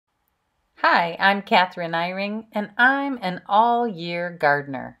Hi, I'm Kathryn Eyring, and I'm an all-year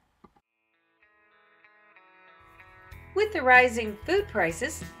gardener. With the rising food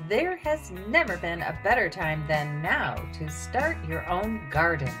prices, there has never been a better time than now to start your own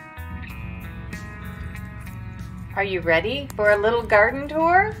garden. Are you ready for a little garden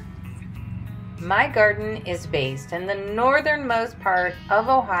tour? My garden is based in the northernmost part of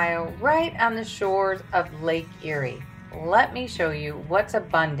Ohio, right on the shores of Lake Erie. Let me show you what's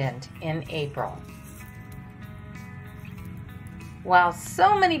abundant in April. While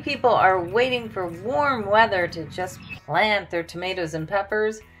so many people are waiting for warm weather to just plant their tomatoes and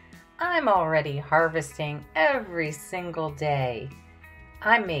peppers, I'm already harvesting every single day.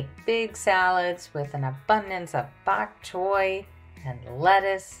 I make big salads with an abundance of bok choy and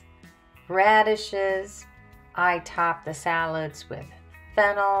lettuce, radishes. I top the salads with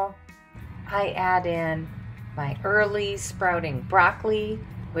fennel. I add in my early sprouting broccoli,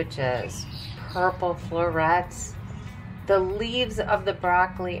 which is purple florets. The leaves of the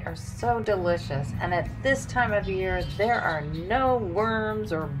broccoli are so delicious, and at this time of year, there are no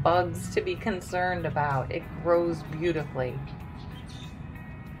worms or bugs to be concerned about. It grows beautifully.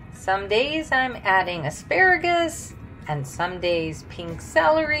 Some days I'm adding asparagus, and some days pink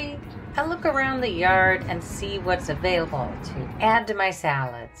celery. I look around the yard and see what's available to add to my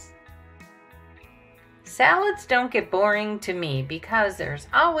salads. Salads don't get boring to me because there's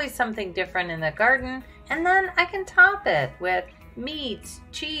always something different in the garden, and then I can top it with meats,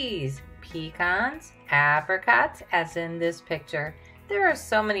 cheese, pecans, apricots, as in this picture. There are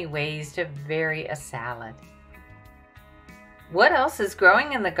so many ways to vary a salad. What else is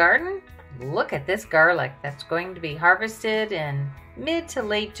growing in the garden? Look at this garlic that's going to be harvested in mid to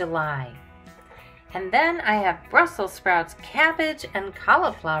late July. And then I have Brussels sprouts, cabbage, and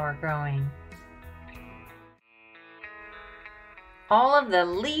cauliflower growing. All of the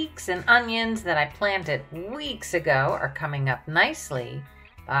leeks and onions that I planted weeks ago are coming up nicely,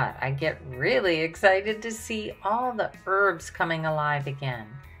 but I get really excited to see all the herbs coming alive again.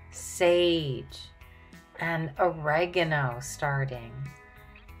 Sage and oregano starting.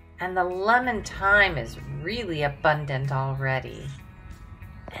 And the lemon thyme is really abundant already.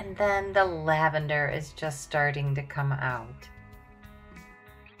 And then the lavender is just starting to come out.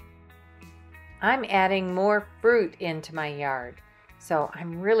 I'm adding more fruit into my yard. So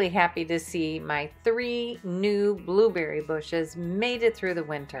I'm really happy to see my 3 new blueberry bushes made it through the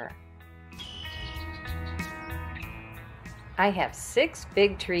winter. I have 6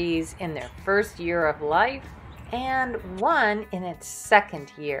 big trees in their first year of life and 1 in its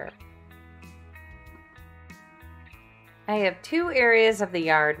second year. I have 2 areas of the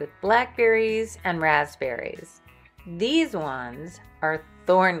yard with blackberries and raspberries. These ones are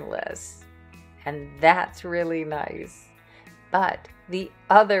thornless, and that's really nice. But the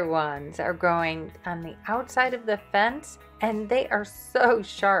other ones are growing on the outside of the fence, and they are so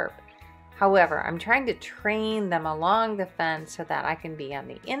sharp. However, I'm trying to train them along the fence so that I can be on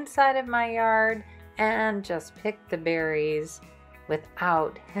the inside of my yard and just pick the berries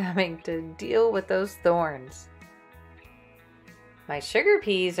without having to deal with those thorns. My sugar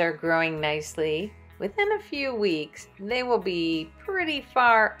peas are growing nicely. Within a few weeks, they will be pretty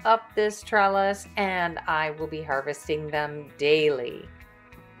far up this trellis, and I will be harvesting them daily.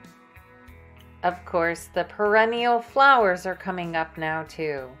 Of course, the perennial flowers are coming up now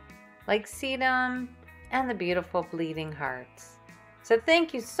too, like sedum and the beautiful bleeding hearts. So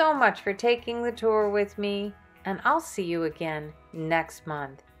thank you so much for taking the tour with me, and I'll see you again next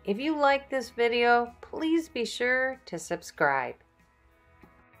month. If you like this video, please be sure to subscribe.